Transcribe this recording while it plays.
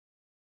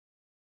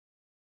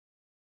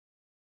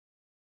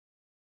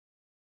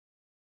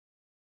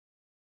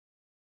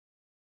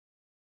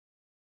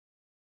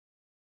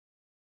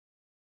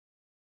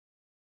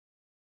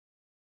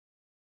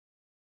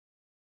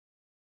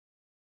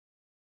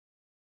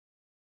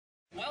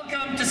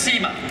Welcome to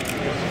SEMA.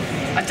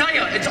 I tell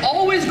you, it's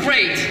always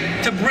great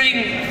to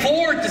bring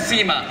Ford to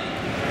SEMA,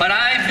 but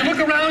if you look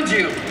around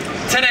you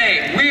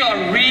today, we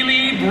are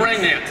really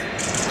bringing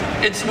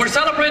it. We're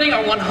celebrating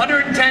our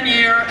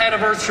 110-year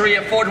anniversary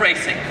of Ford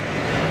Racing.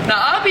 Now,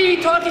 I'll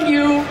be talking to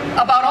you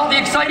about all the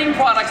exciting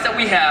products that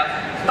we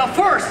have, but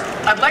first,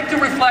 I'd like to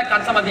reflect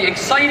on some of the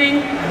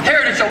exciting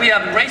heritage that we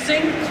have in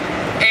racing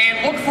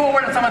and look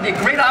forward to some of the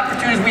great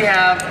opportunities we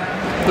have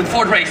with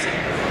Ford Racing.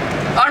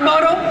 Our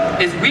motto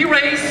is we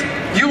race,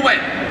 you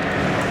win.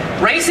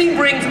 Racing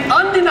brings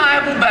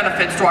undeniable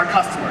benefits to our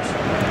customers,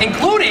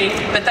 including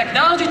the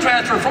technology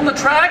transfer from the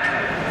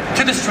track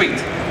to the street.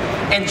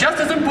 And just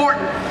as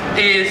important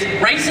is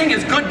racing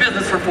is good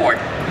business for Ford.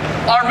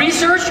 Our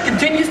research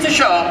continues to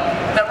show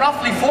that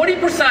roughly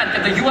 40%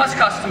 of the US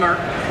customer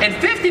and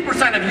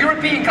 50% of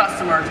European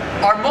customers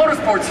are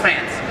motorsports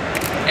fans.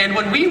 And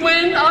when we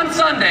win on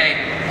Sunday,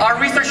 our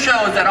research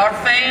shows that our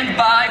fans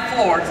buy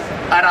Fords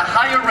at a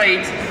higher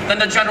rate than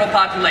the general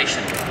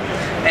population.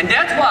 And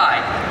that's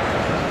why,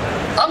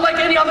 unlike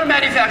any other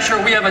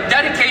manufacturer, we have a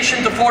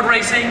dedication to Ford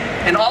Racing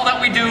and all that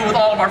we do with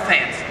all of our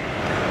fans.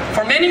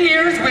 For many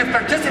years, we have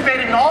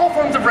participated in all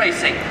forms of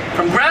racing,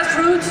 from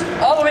grassroots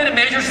all the way to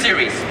major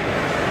series.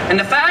 And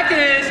the fact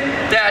is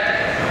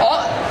that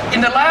in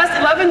the last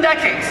 11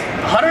 decades,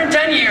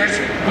 110 years,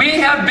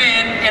 we have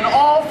been in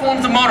all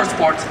forms of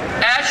motorsports,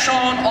 as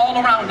shown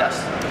all around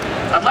us.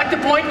 I'd like to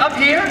point up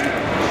here,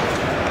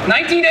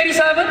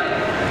 1987,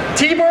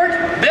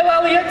 T-Bird, Bill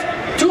Elliott,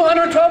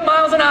 212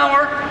 miles an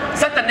hour,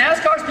 set the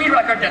NASCAR speed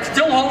record that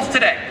still holds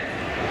today.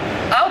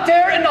 Out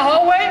there in the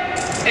hallway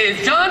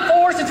is John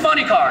Forrest's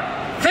funny car,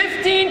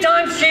 15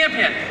 times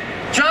champion.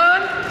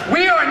 John,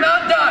 we are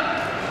not done.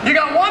 You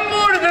got one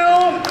more to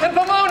do in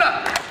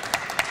Pomona.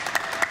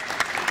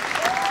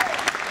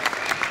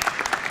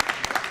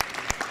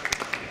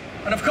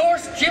 And of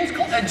course,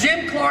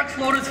 Jim Clark's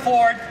Lotus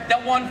Ford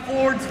that won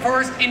Ford's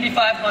first Indy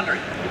 500.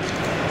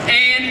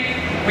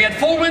 And we had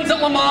 4 wins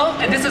at Le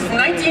Mans, and this is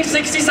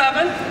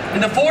 1967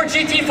 in the Ford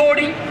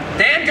GT40,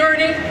 Dan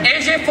Gurney,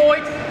 AJ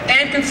Foyt,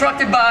 and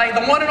constructed by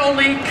the one and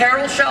only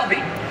Carroll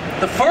Shelby.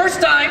 The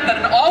first time that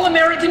an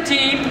all-American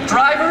team,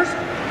 drivers,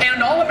 and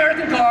an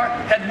all-American car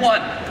had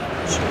won.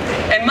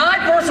 And my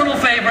personal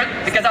favorite,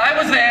 because I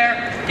was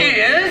there,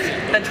 is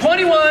the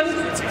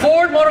 21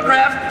 Ford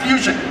Motorcraft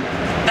Fusion.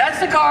 That's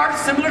the car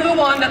similar to the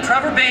one that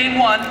Trevor Bayne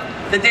won,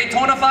 the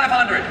Daytona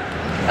 500.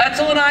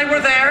 Edsel and I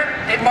were there.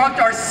 It marked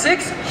our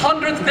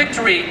 600th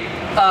victory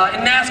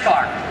in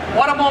NASCAR.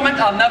 What a moment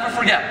I'll never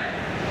forget.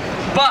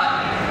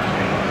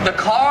 But the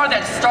car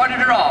that started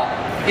it all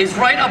is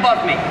right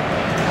above me.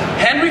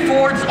 Henry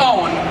Ford's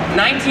own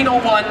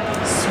 1901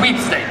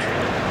 sweepstake.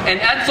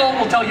 And Edsel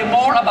will tell you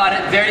more about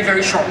it very,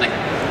 very shortly.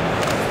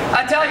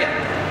 I tell you,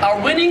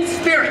 our winning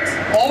spirit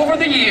over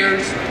the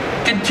years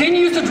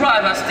continues to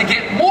drive us to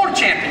get more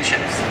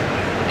championships.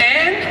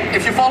 And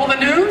if you follow the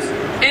news,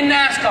 in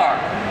NASCAR,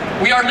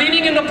 we are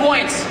leading in the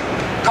points.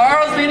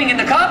 Carl's leading in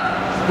the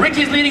Cup,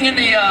 Ricky's leading in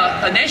the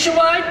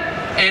Nationwide,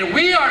 and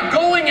we are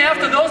going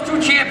after those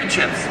 2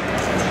 championships.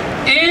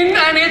 In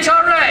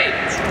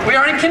NHRA, we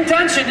are in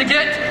contention to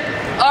get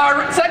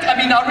our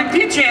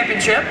repeat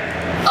championship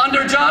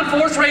under John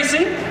Force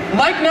Racing.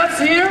 Mike Nutt's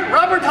here,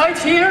 Robert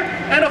Height's here,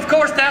 and of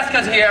course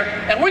Daska's here.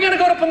 And we're going to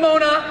go to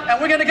Pomona,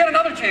 and we're going to get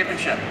another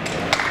championship.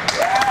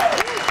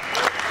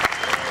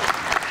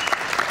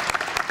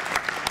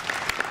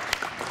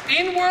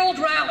 In World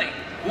Rally,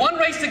 1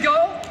 race to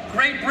go,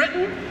 Great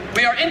Britain.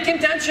 We are in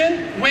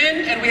contention,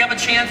 win, and we have a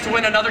chance to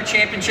win another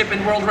championship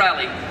in World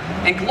Rally.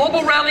 In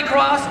Global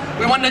Rallycross,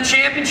 we won the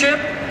championship,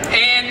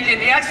 and in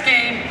the X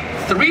game,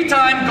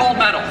 3-time gold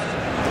medals.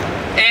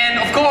 And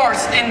of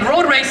course, in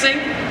road racing,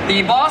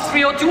 the Boss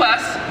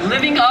 302S,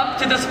 living up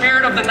to the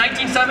spirit of the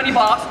 1970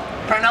 Boss,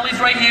 Parnelli's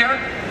right here.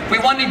 We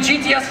won the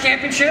GTS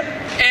championship,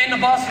 and the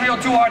Boss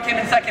 302R came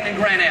in 2nd in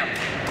Grand Am.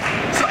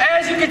 So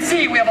as you can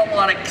see, we have a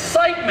lot of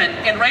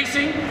excitement in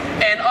racing,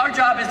 and our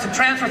job is to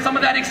transfer some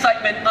of that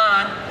excitement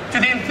on to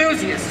the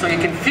enthusiasts, so you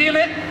can feel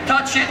it,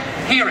 touch it,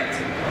 hear it.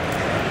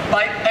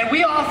 And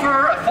we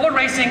offer at Ford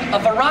Racing a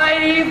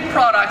variety of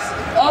products,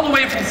 all the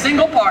way from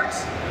single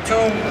parts to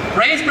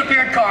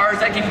race-prepared cars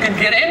that you can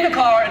get in the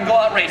car and go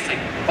out racing,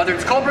 whether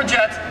it's Cobra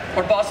Jets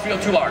or Boss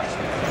 302Rs.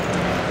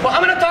 Well,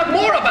 I'm going to talk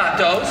more about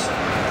those,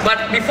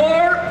 but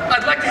before,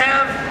 I'd like to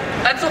have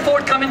Edsel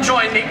Ford come and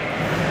join me.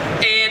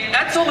 And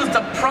Edsel is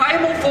the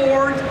primal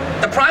force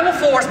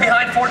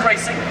behind Ford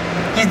Racing.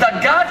 He's the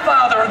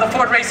godfather of the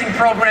Ford Racing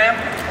program,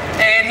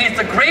 and he's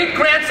the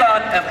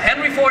great-grandson of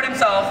Henry Ford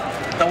himself,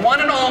 the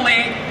one and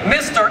only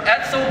Mr.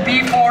 Edsel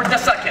B. Ford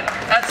II.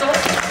 Edsel?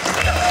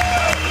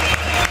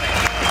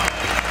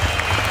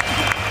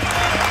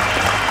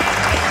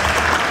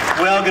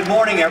 Well, good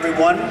morning,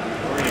 everyone.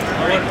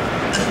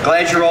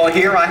 Glad you're all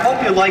here. I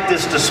hope you like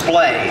this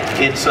display.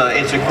 It's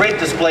a great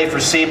display for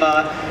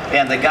SEMA,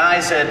 and the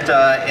guys at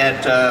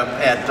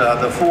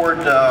the Ford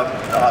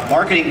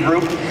marketing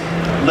group,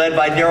 led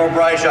by Darryl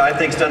Braja, I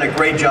think has done a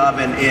great job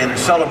in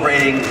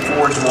celebrating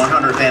Ford's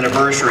 100th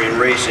anniversary in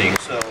racing.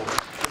 So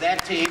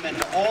that team and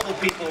to all the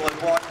people that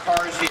brought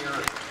cars here,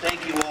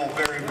 thank you all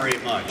very, very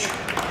much.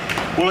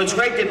 Well, it's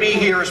great to be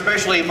here,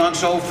 especially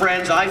amongst old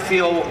friends. I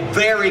feel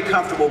very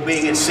comfortable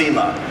being at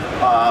SEMA.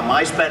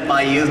 I spent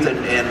my youth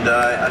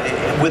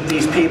and with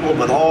these people,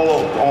 with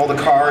all the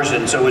cars,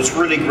 and so it's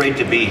really great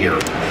to be here.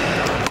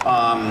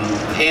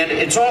 And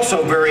it's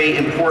also very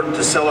important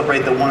to celebrate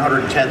the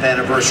 110th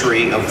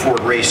anniversary of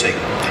Ford Racing.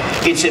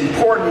 It's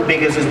important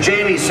because, as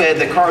Jamie said,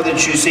 the car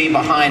that you see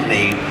behind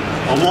me,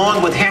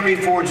 along with Henry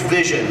Ford's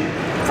vision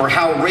for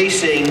how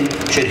racing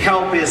should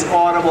help his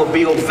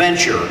automobile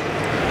venture,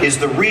 is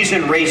the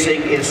reason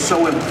racing is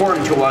so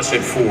important to us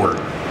at Ford.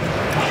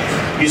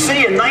 You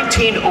see, in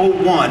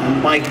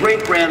 1901, my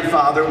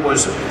great-grandfather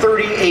was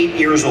 38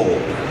 years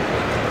old,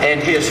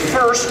 and his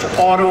first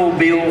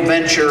automobile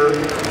venture,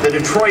 the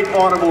Detroit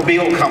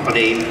Automobile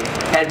Company,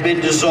 had been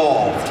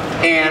dissolved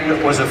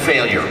and was a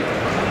failure.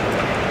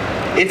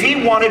 If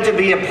he wanted to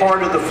be a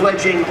part of the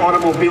fledgling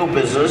automobile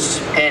business,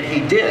 and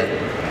he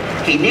did,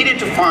 he needed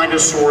to find a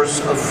source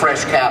of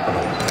fresh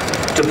capital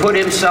to put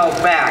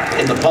himself back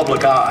in the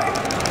public eye,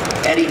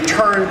 and he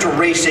turned to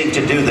racing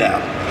to do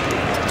that.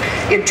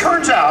 It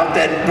turns out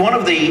that one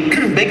of the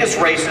biggest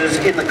races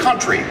in the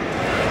country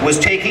was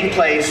taking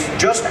place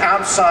just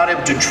outside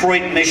of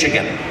Detroit,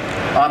 Michigan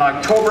on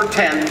October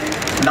 10th,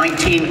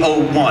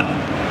 1901.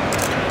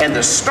 And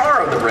the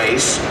star of the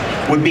race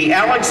would be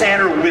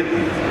Alexander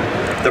Whitten,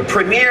 the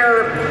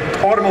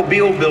premier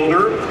automobile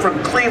builder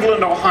from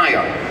Cleveland,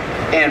 Ohio,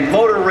 and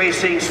motor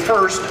racing's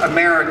first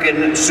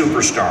American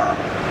superstar.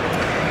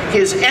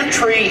 His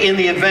entry in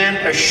the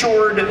event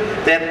assured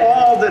that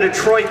all the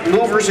Detroit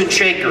movers and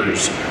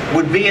shakers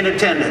would be in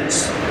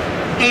attendance,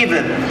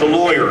 even the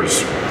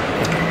lawyers.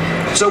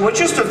 So with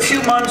just a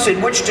few months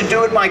in which to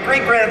do it, my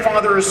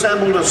great-grandfather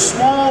assembled a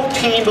small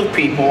team of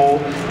people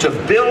to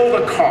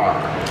build a car.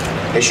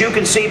 As you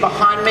can see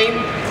behind me,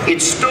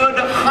 it stood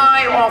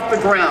high off the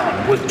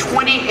ground with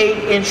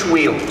 28-inch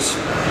wheels.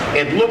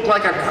 It looked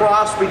like a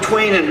cross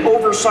between an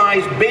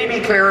oversized baby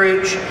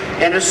carriage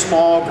and a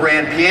small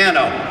grand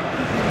piano.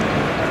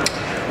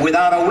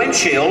 Without a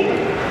windshield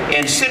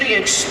and sitting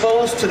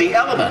exposed to the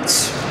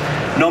elements,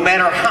 no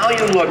matter how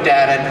you looked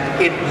at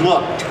it, it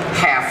looked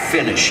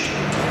half-finished.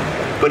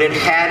 But it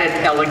had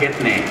an elegant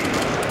name.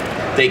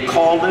 They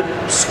called it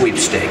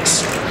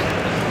Sweepstakes.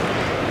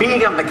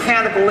 Being a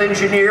mechanical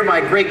engineer, my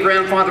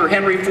great-grandfather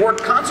Henry Ford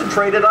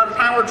concentrated on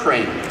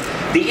powertrain.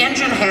 The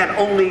engine had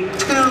only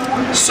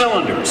 2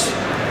 cylinders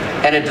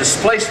and a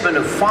displacement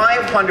of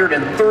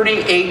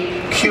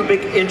 538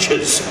 cubic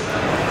inches.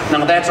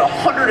 Now that's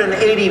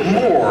 180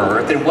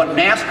 more than what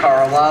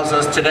NASCAR allows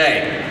us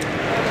today.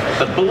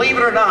 But believe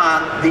it or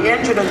not, the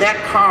engine in that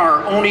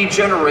car only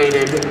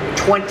generated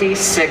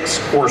 26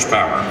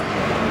 horsepower.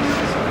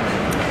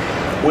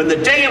 When the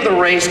day of the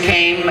race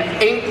came,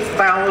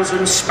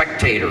 8,000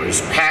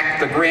 spectators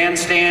packed the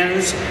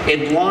grandstands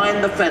and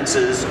lined the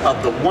fences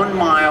of the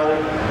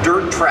 1-mile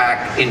dirt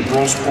track in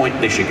Grosse Pointe,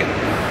 Michigan.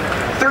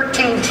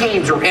 13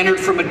 teams were entered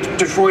from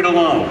Detroit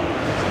alone,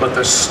 but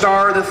the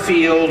star of the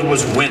field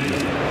was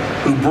Whitten,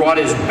 who brought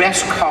his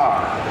best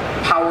car,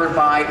 powered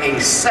by a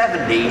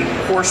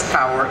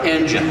 70-horsepower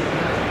engine.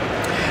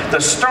 The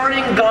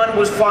starting gun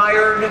was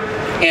fired,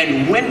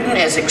 and Whitten,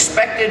 as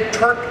expected,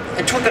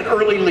 took an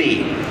early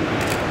lead.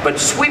 But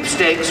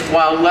Sweepstakes,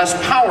 while less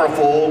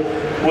powerful,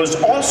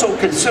 was also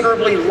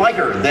considerably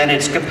lighter than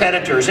its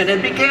competitors, and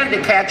it began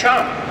to catch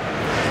up.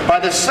 By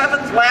the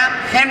 7th lap,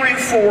 Henry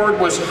Ford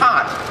was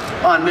hot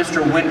on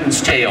Mr. Whitten's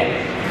tail.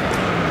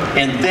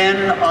 And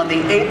then on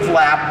the 8th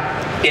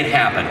lap, it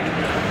happened.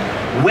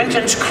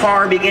 Whitten's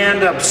car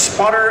began to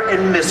sputter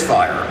and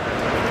misfire.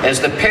 As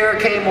the pair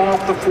came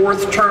off the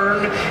 4th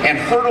turn and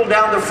hurtled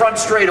down the front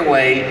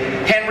straightaway,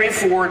 Henry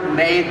Ford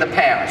made the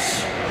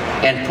pass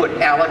and put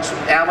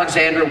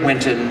Alexander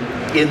Whitten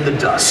in the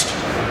dust.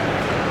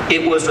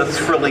 It was a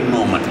thrilling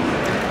moment,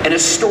 an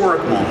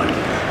historic moment,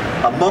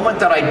 a moment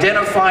that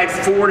identified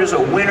Ford as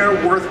a winner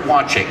worth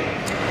watching,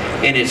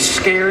 and it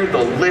scared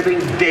the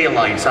living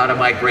daylights out of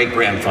my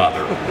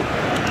great-grandfather.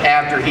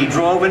 After he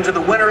drove into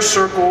the winner's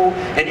circle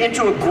and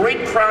into a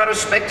great crowd of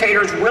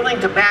spectators willing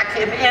to back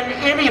him in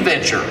any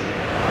venture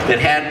that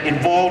had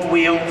involved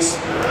wheels,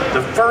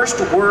 the first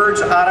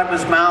words out of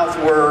his mouth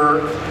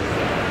were,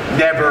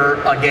 "Never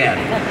again."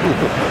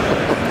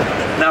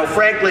 Now,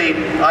 frankly,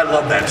 I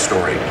love that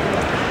story,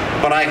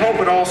 but I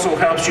hope it also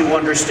helps you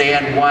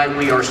understand why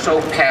we are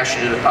so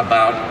passionate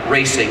about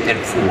racing at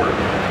Ford.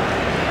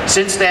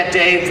 Since that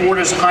day, Ford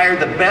has hired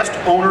the best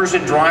owners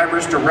and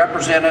drivers to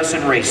represent us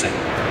in racing.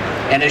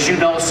 And as you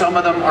know, some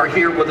of them are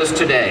here with us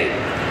today.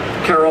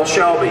 Carroll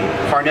Shelby,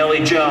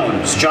 Parnelli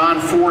Jones, John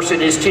Force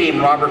and his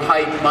team, Robert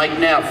Height, Mike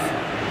Neff,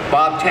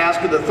 Bob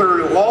Tasker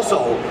III, who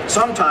also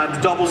sometimes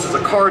doubles as a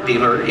car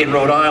dealer in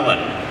Rhode Island.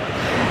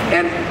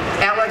 And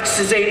Alex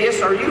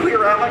Zadius, are you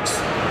here, Alex?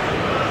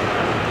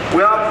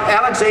 Well,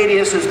 Alex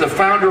Zadius is the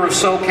founder of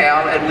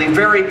SoCal, and we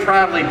very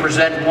proudly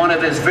present one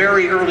of his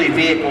very early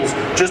vehicles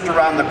just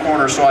around the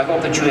corner, so I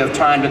hope that you have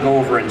time to go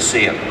over and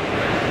see it.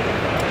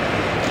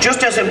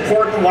 Just as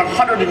important,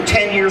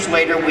 110 years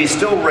later, we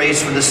still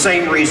race for the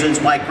same reasons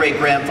my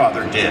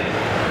great-grandfather did: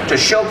 to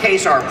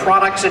showcase our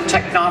products and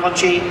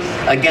technology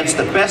against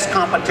the best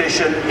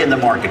competition in the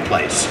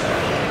marketplace,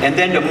 and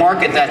then to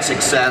market that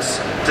success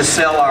to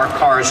sell our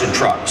cars and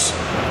trucks.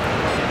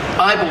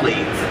 I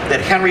believe that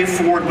Henry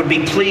Ford would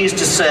be pleased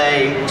to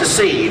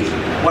see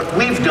what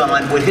we've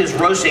done with his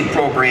roasting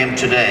program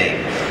today.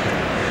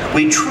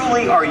 We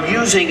truly are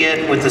using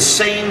it with the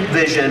same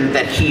vision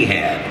that he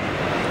had,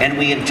 and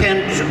we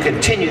intend to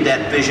continue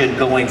that vision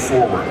going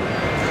forward.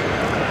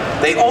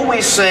 They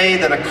always say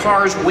that a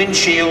car's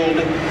windshield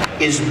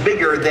is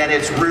bigger than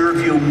its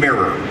rearview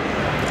mirror.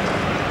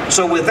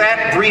 So with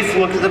that brief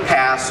look at the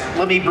past,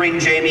 let me bring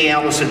Jamie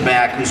Allison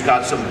back, who's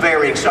got some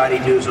very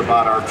exciting news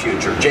about our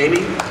future.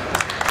 Jamie?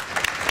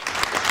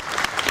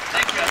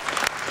 Thank you.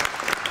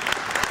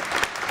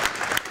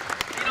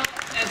 You know,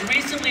 as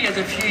recently as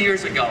a few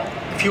years ago,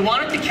 if you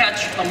wanted to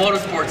catch a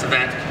motorsports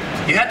event,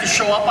 you had to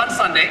show up on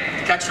Sunday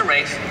to catch the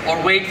race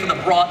or wait for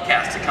the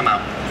broadcast to come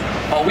out.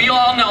 Well, we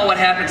all know what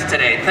happens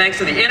today. Thanks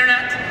to the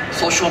internet,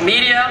 social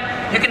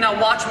media, you can now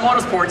watch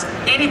motorsports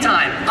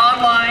anytime,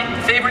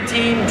 online, favorite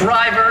team,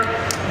 driver,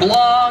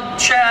 blog,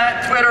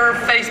 chat, Twitter,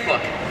 Facebook.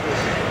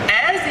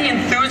 As the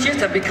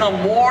enthusiasts have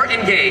become more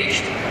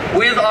engaged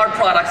with our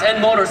products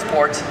and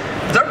motorsports,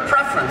 their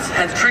preference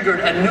has triggered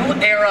a new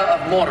era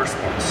of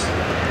motorsports.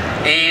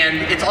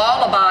 And it's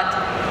all about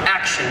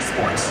action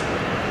sports.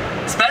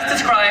 It's best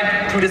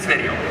described through this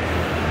video.